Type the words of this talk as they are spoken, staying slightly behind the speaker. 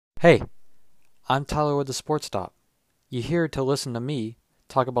Hey, I'm Tyler with the Sports Stop. You here to listen to me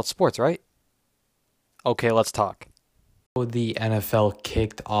talk about sports, right? Okay, let's talk. The NFL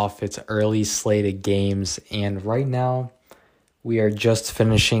kicked off its early slate of games, and right now we are just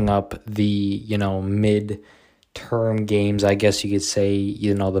finishing up the, mid-term games, I guess you could say,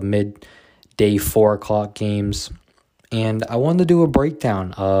 the midday 4 o'clock games. And I wanted to do a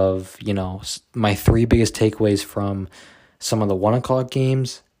breakdown of, my three biggest takeaways from some of the 1 o'clock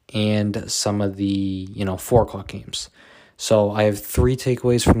games and some of the, 4 o'clock games. So I have three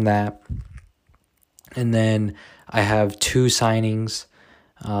takeaways from that. And then I have two signings,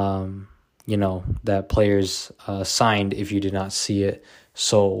 that players signed if you did not see it.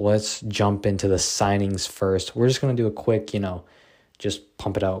 So let's jump into the signings first. We're just going to do a quick, just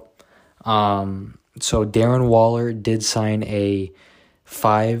pump it out. So Darren Waller did sign a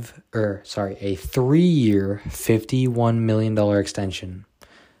 3-year, $51 million extension.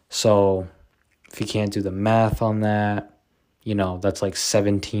 So if you can't do the math on that, that's like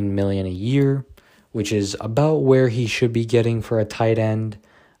 $17 million a year, which is about where he should be getting for a tight end.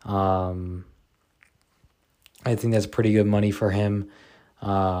 I think that's pretty good money for him.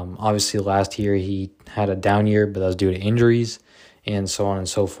 Obviously last year he had a down year, but that was due to injuries and so on and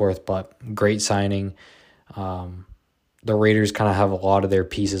so forth, but great signing. The Raiders kind of have a lot of their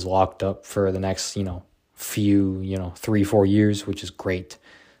pieces locked up for the next, few, 3-4 years, which is great.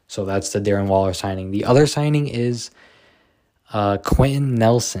 So that's the Darren Waller signing. The other signing is Quentin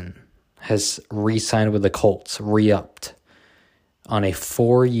Nelson has re-signed with the Colts, re-upped on a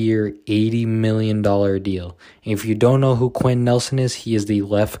 4-year, $80 million deal. And if you don't know who Quentin Nelson is, he is the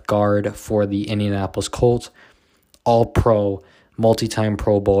left guard for the Indianapolis Colts, all-pro, multi-time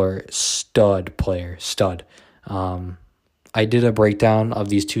Pro Bowler, stud player. I did a breakdown of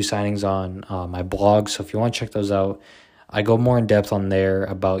these two signings on my blog, so if you want to check those out, I go more in depth on there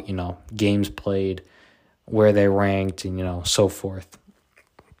about, games played, where they ranked, and, so forth.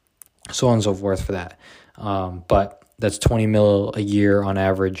 So on and so forth for that. But that's $20 million a year on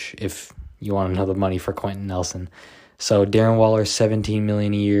average if you want to know the money for Quentin Nelson. So Darren Waller, $17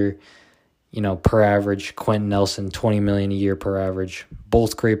 million a year, per average. Quentin Nelson, $20 million a year per average.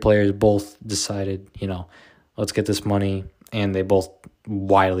 Both great players, both decided, let's get this money, and they both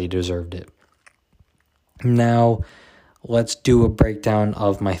widely deserved it. Now, let's do a breakdown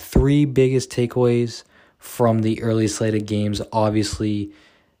of my three biggest takeaways from the early slated games. Obviously,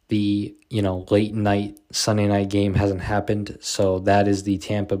 the late night Sunday night game hasn't happened, so that is the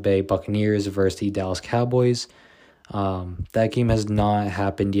Tampa Bay Buccaneers versus the Dallas Cowboys. That game has not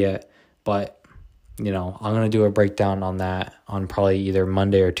happened yet, but I'm gonna do a breakdown on that on probably either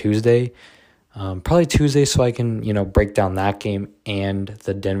Monday or Tuesday. Probably Tuesday, so I can break down that game and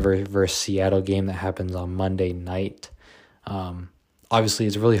the Denver versus Seattle game that happens on Monday night. Obviously,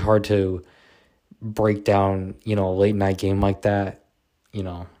 it's really hard to break down a late night game like that.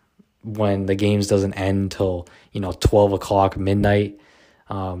 When the games doesn't end until 12 o'clock midnight.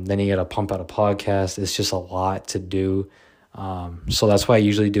 Then you got to pump out a podcast. It's just a lot to do. So that's why I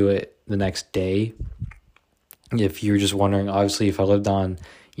usually do it the next day. If you're just wondering, obviously, if I lived on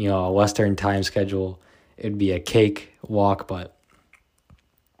a Western time schedule, it'd be a cake walk, but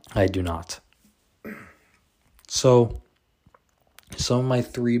I do not. So some of my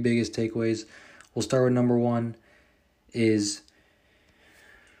three biggest takeaways, we'll start with number one, is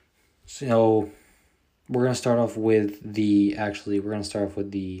we're going to start off with the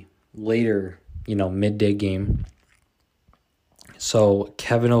later, midday game. So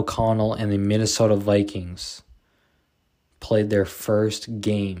Kevin O'Connell and the Minnesota Vikings played their first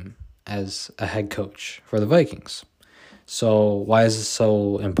game as a head coach for the Vikings. So why is this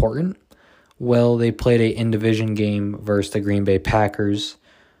so important? Well, they played an in-division game versus the Green Bay Packers.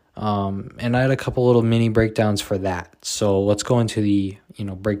 And I had a couple little mini breakdowns for that. So let's go into the,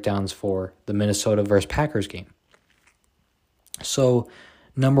 breakdowns for the Minnesota versus Packers game. So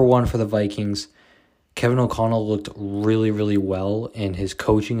number one for the Vikings, Kevin O'Connell looked really, really well in his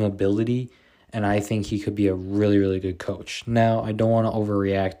coaching ability, and I think he could be a really, really good coach. Now, I don't want to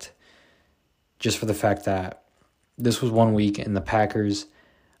overreact just for the fact that this was 1 week, and the Packers,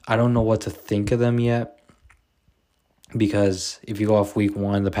 I don't know what to think of them yet. Because if you go off week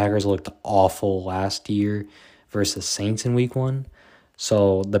one, the Packers looked awful last year versus Saints in week one.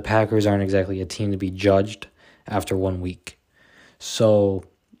 So the Packers aren't exactly a team to be judged after 1 week. So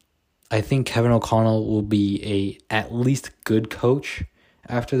I think Kevin O'Connell will be a at least good coach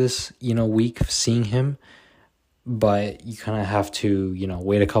after this, week seeing him. But you kind of have to,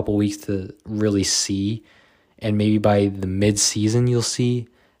 wait a couple weeks to really see. And maybe by the mid-season, you'll see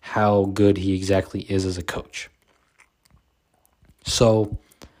how good he exactly is as a coach. So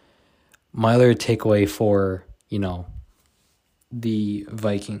my other takeaway for, the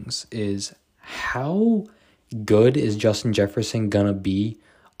Vikings is how good is Justin Jefferson going to be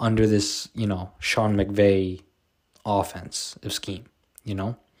under this, Sean McVay offensive scheme,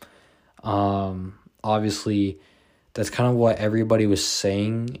 Obviously, that's kind of what everybody was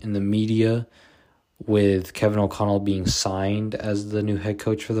saying in the media with Kevin O'Connell being signed as the new head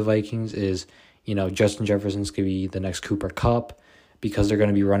coach for the Vikings is, Justin Jefferson's going to be the next Cooper Kupp because they're going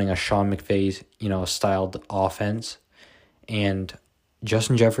to be running a Sean McVay, styled offense. And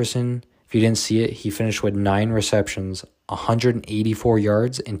Justin Jefferson, if you didn't see it, he finished with 9 receptions, 184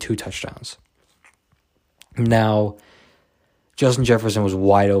 yards, and 2 touchdowns. Now, Justin Jefferson was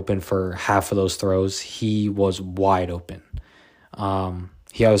wide open for half of those throws. He was wide open.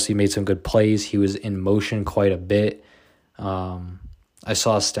 He obviously made some good plays. He was in motion quite a bit. I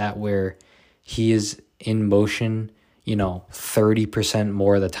saw a stat where he is in motion, 30%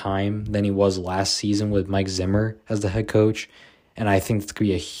 more of the time than he was last season with Mike Zimmer as the head coach. And I think it's going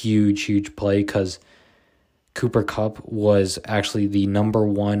to be a huge, huge play because Cooper Kupp was actually the number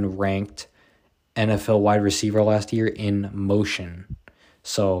 1 ranked NFL wide receiver last year in motion.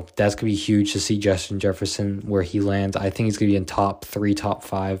 So that's going to be huge to see Justin Jefferson where he lands. I think he's going to be in top 3, top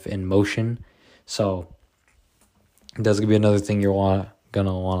 5 in motion. So that's going to be another thing you're going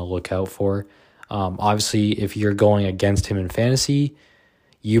to want to look out for. Obviously, if you're going against him in fantasy,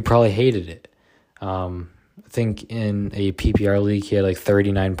 you probably hated it. I think in a PPR league, he had like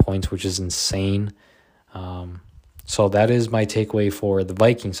 39 points, which is insane. So that is my takeaway for the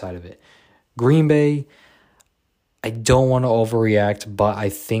Viking side of it. Green Bay, I don't want to overreact, but I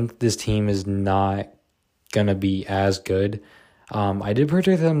think this team is not going to be as good. I did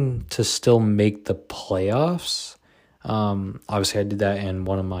predict them to still make the playoffs. Obviously, I did that in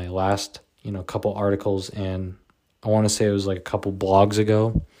one of my last, couple articles, and I want to say it was like a couple blogs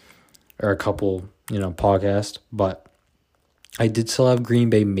ago or a couple, podcasts, but I did still have Green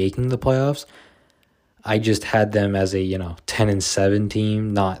Bay making the playoffs. I just had them as a, 10-7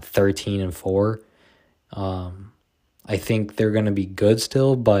 team, not 13-4. I think they're going to be good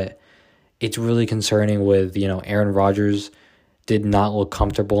still, but it's really concerning with, Aaron Rodgers did not look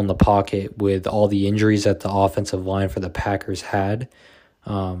comfortable in the pocket with all the injuries that the offensive line for the Packers had,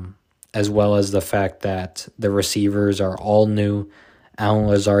 as well as the fact that the receivers are all new. Allen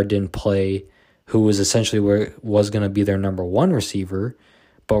Lazard didn't play, who was essentially was going to be their number 1 receiver,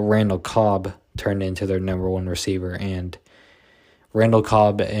 but Randall Cobb turned into their number 1 receiver, and Randall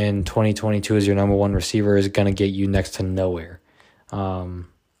Cobb in 2022 as your number 1 receiver is going to get you next to nowhere.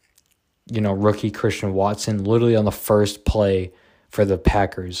 Rookie Christian Watson, literally on the first play for the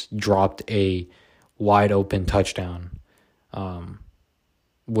Packers, dropped a wide open touchdown,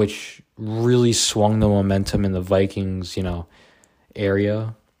 which really swung the momentum in the Vikings,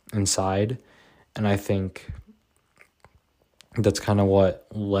 area inside. And I think that's kind of what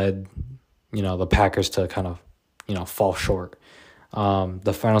led, the Packers to kind of, fall short.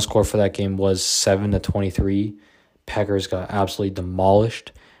 The final score for that game was 7-23. Packers got absolutely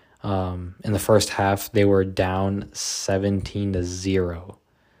demolished. In the first half, they were down 17-0.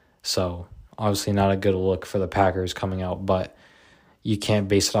 So obviously not a good look for the Packers coming out, but you can't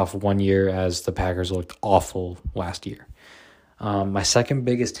base it off of 1 year as the Packers looked awful last year. My second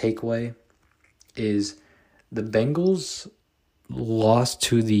biggest takeaway is the Bengals lost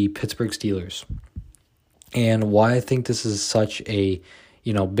to the Pittsburgh Steelers. And why I think this is such a,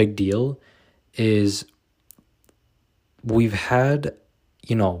 big deal is we've had,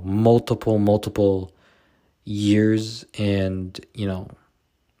 multiple years and,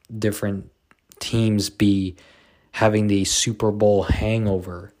 different teams be having the Super Bowl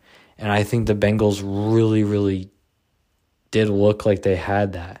hangover. And I think the Bengals really, really did look like they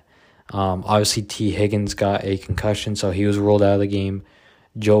had that. Obviously, T. Higgins got a concussion, so he was ruled out of the game.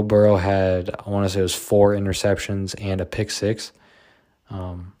 Joe Burrow had, I want to say it was 4 interceptions and a pick 6.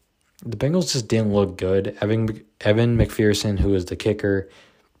 The Bengals just didn't look good. Evan McPherson, who was the kicker,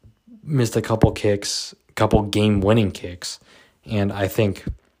 missed a couple game-winning kicks. And I think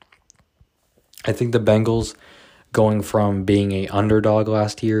the Bengals going from being a underdog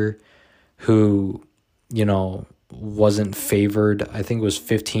last year who, wasn't favored, I think it was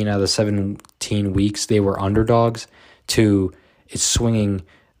 15 out of the 17 weeks they were underdogs, to it's swinging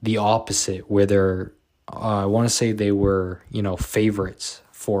the opposite where they're, I want to say they were, favorites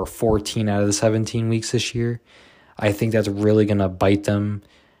for 14 out of the 17 weeks this year. I think that's really going to bite them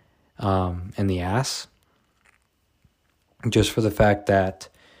in the ass. Just for the fact that,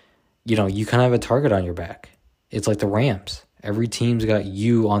 you kind of have a target on your back. It's like the Rams. Every team's got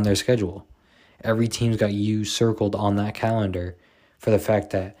you on their schedule. Every team's got you circled on that calendar for the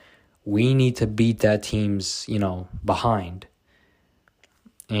fact that we need to beat that team's, behind.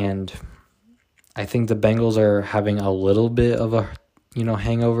 And I think the Bengals are having a little bit of a,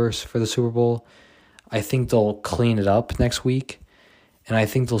 hangovers for the Super Bowl. I think they'll clean it up next week. And I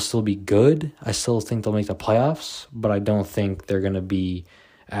think they'll still be good. I still think they'll make the playoffs, but I don't think they're going to be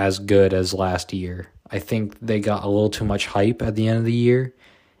as good as last year. I think they got a little too much hype at the end of the year,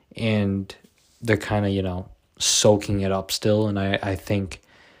 and they're kind of, soaking it up still. And I think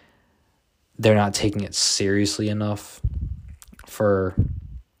they're not taking it seriously enough for,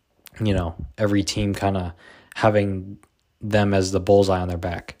 every team kind of having them as the bullseye on their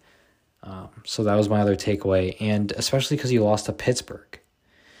back. So that was my other takeaway, and especially because you lost to Pittsburgh.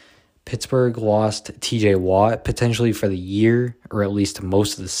 Pittsburgh lost TJ Watt potentially for the year, or at least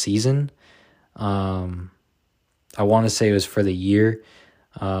most of the season. I want to say it was for the year.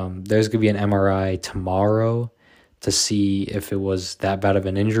 There's going to be an MRI tomorrow to see if it was that bad of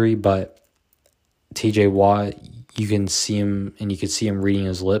an injury, but TJ Watt, you can see him, and you could see him reading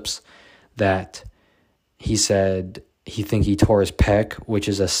his lips that he said he tore his pec, which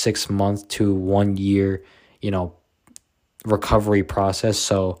is a 6 month to 1 year, recovery process.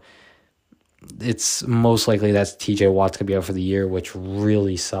 So it's most likely that's TJ Watt's going to be out for the year, which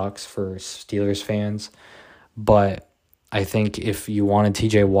really sucks for Steelers fans. But I think if you wanted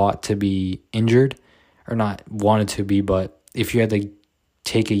TJ Watt to be injured, or not wanted to be, but if you had to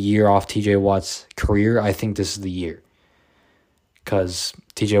take a year off TJ Watt's career, I think this is the year. Because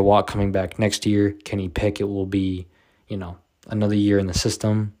TJ Watt coming back next year, Kenny Pickett will be, another year in the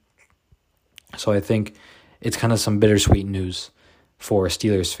system. So I think it's kind of some bittersweet news for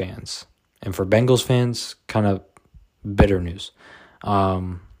Steelers fans. And for Bengals fans, kind of bitter news.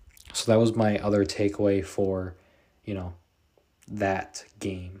 So that was my other takeaway for, that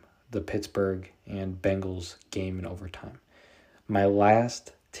game, the Pittsburgh and Bengals game in overtime. My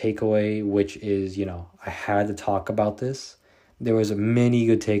last takeaway, which is, I had to talk about this. There was many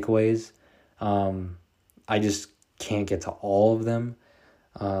good takeaways. I just can't get to all of them.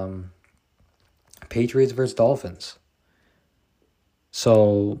 Patriots versus Dolphins.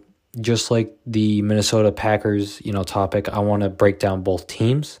 So just like the Minnesota Packers, topic, I want to break down both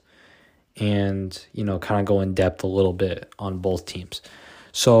teams and, kind of go in depth a little bit on both teams.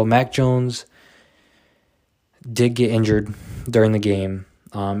 So Mac Jones did get injured during the game.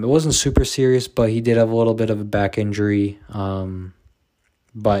 It wasn't super serious, but he did have a little bit of a back injury.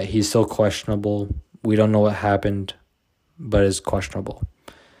 But he's still questionable. We don't know what happened, but it's questionable.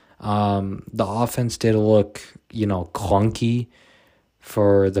 The offense did look, clunky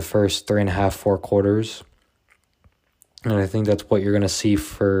for the first 3.5, 4 quarters. And I think that's what you're going to see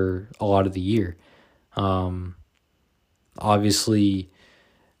for a lot of the year. Obviously,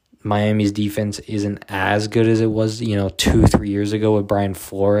 Miami's defense isn't as good as it was, 2-3 years ago with Brian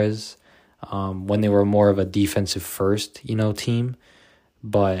Flores, when they were more of a defensive first, team.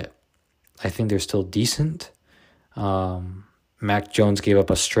 But I think they're still decent. Mac Jones gave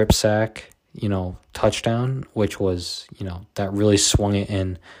up a strip sack, touchdown, which was, that really swung it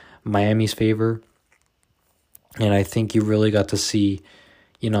in Miami's favor. And I think you really got to see,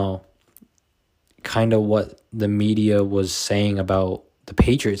 kind of what the media was saying about the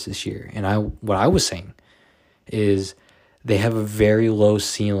Patriots this year. And what I was saying is they have a very low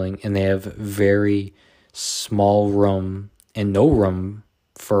ceiling and they have very small room and no room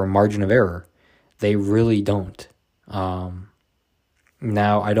for a margin of error. They really don't.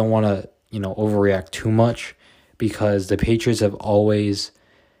 Now, I don't want to, overreact too much because the Patriots have always,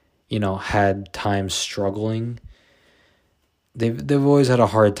 had times struggling. They've always had a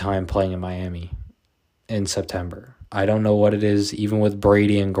hard time playing in Miami in September. I don't know what it is, even with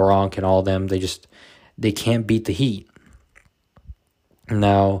Brady and Gronk and all them, they can't beat the Heat.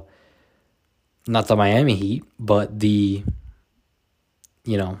 Now, not the Miami Heat, but the,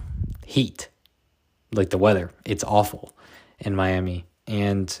 heat, like the weather. It's awful in Miami.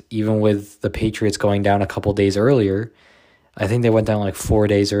 And even with the Patriots going down a couple days earlier, I think they went down like 4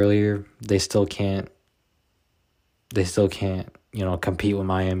 days earlier. They still can't, compete with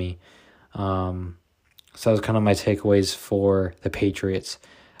Miami. So that was kind of my takeaways for the Patriots.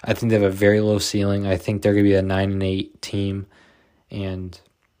 I think they have a very low ceiling. I think they're going to be a 9-8 team. And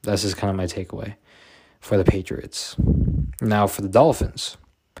that's just kind of my takeaway for the Patriots. Now for the Dolphins,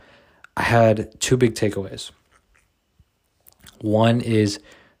 I had 2 big takeaways. One is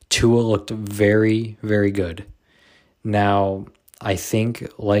Tua looked very, very good. Now, I think,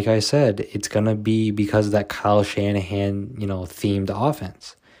 like I said, it's going to be because of that Kyle Shanahan, themed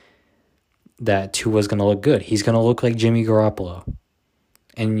offense that Tua's going to look good. He's going to look like Jimmy Garoppolo.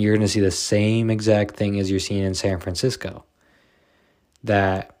 And you're going to see the same exact thing as you're seeing in San Francisco.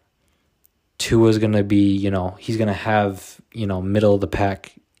 That Tua's going to be, he's going to have, middle of the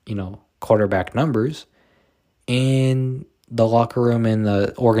pack, quarterback numbers, and the locker room and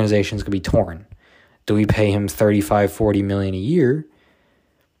the organization is going to be torn. Do we pay him $35-40 million a year?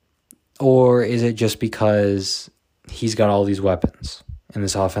 Or is it just because he's got all these weapons in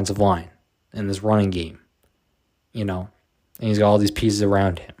this offensive line, in this running game, and he's got all these pieces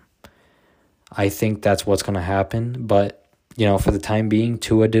around him? I think that's what's going to happen. But, for the time being,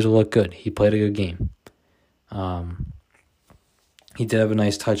 Tua did look good. He played a good game. He did have a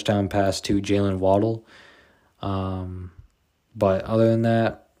nice touchdown pass to Jalen Waddle. But other than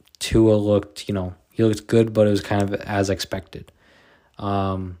that, Tua looked, he looked good, but it was kind of as expected.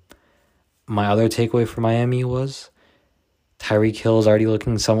 My other takeaway for Miami was Tyreek Hill is already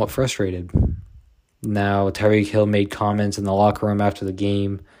looking somewhat frustrated. Now, Tyreek Hill made comments in the locker room after the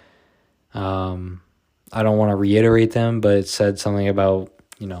game. I don't want to reiterate them, but it said something about,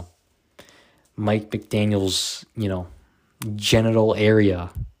 Mike McDaniel's, genital area,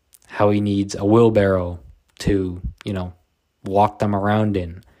 how he needs a wheelbarrow to, walk them around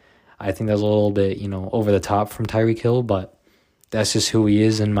in. I think that's a little bit, over the top from Tyreek Hill, but that's just who he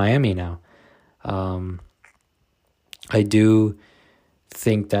is in Miami now. I do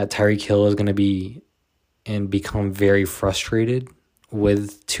think that Tyreek Hill is going to be and become very frustrated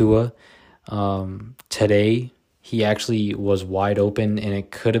with Tua. Today, he actually was wide open, and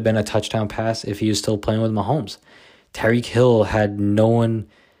it could have been a touchdown pass if he was still playing with Mahomes. Tyreek Hill had no one,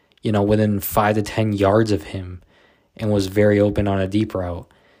 within 5 to 10 yards of him and was very open on a deep route.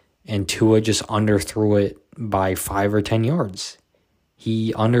 And Tua just underthrew it by 5 or 10 yards.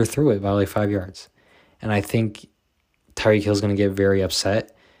 He underthrew it by like 5 yards. And I think Tyreek Hill's going to get very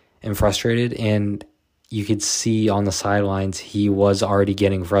upset and frustrated. And you could see on the sidelines he was already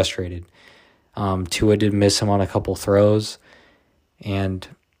getting frustrated. Tua did miss him on a couple throws. And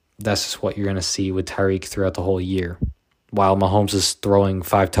that's just what you're going to see with Tyreek throughout the whole year. While Mahomes is throwing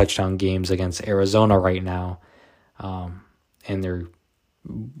 5 touchdown games against Arizona right now. And they're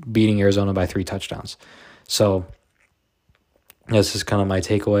beating Arizona by 3 touchdowns. So this is kind of my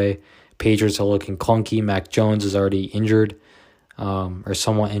takeaway. Patriots are looking clunky. Mac Jones is already injured, or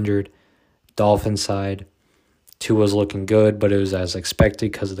somewhat injured. Dolphins side, Tua's looking good, but it was as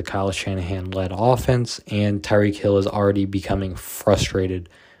expected because of the Kyle Shanahan-led offense, and Tyreek Hill is already becoming frustrated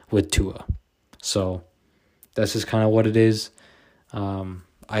with Tua. So that's just kind of what it is.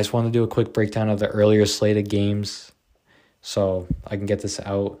 I just want to do a quick breakdown of the earlier slated games so I can get this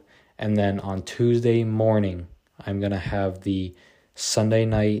out. And then on Tuesday morning, I'm going to have the Sunday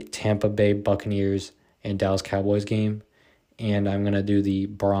night Tampa Bay Buccaneers and Dallas Cowboys game. And I'm going to do the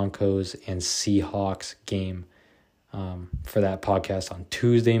Broncos and Seahawks game for that podcast on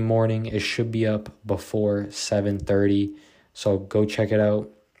Tuesday morning. It should be up before 7:30. So go check it out.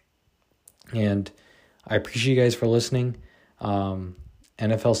 And I appreciate you guys for listening.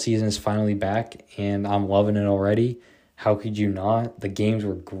 NFL season is finally back, and I'm loving it already. How could you not? The games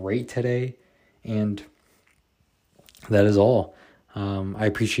were great today, and that is all. I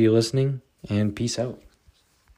appreciate you listening, and peace out.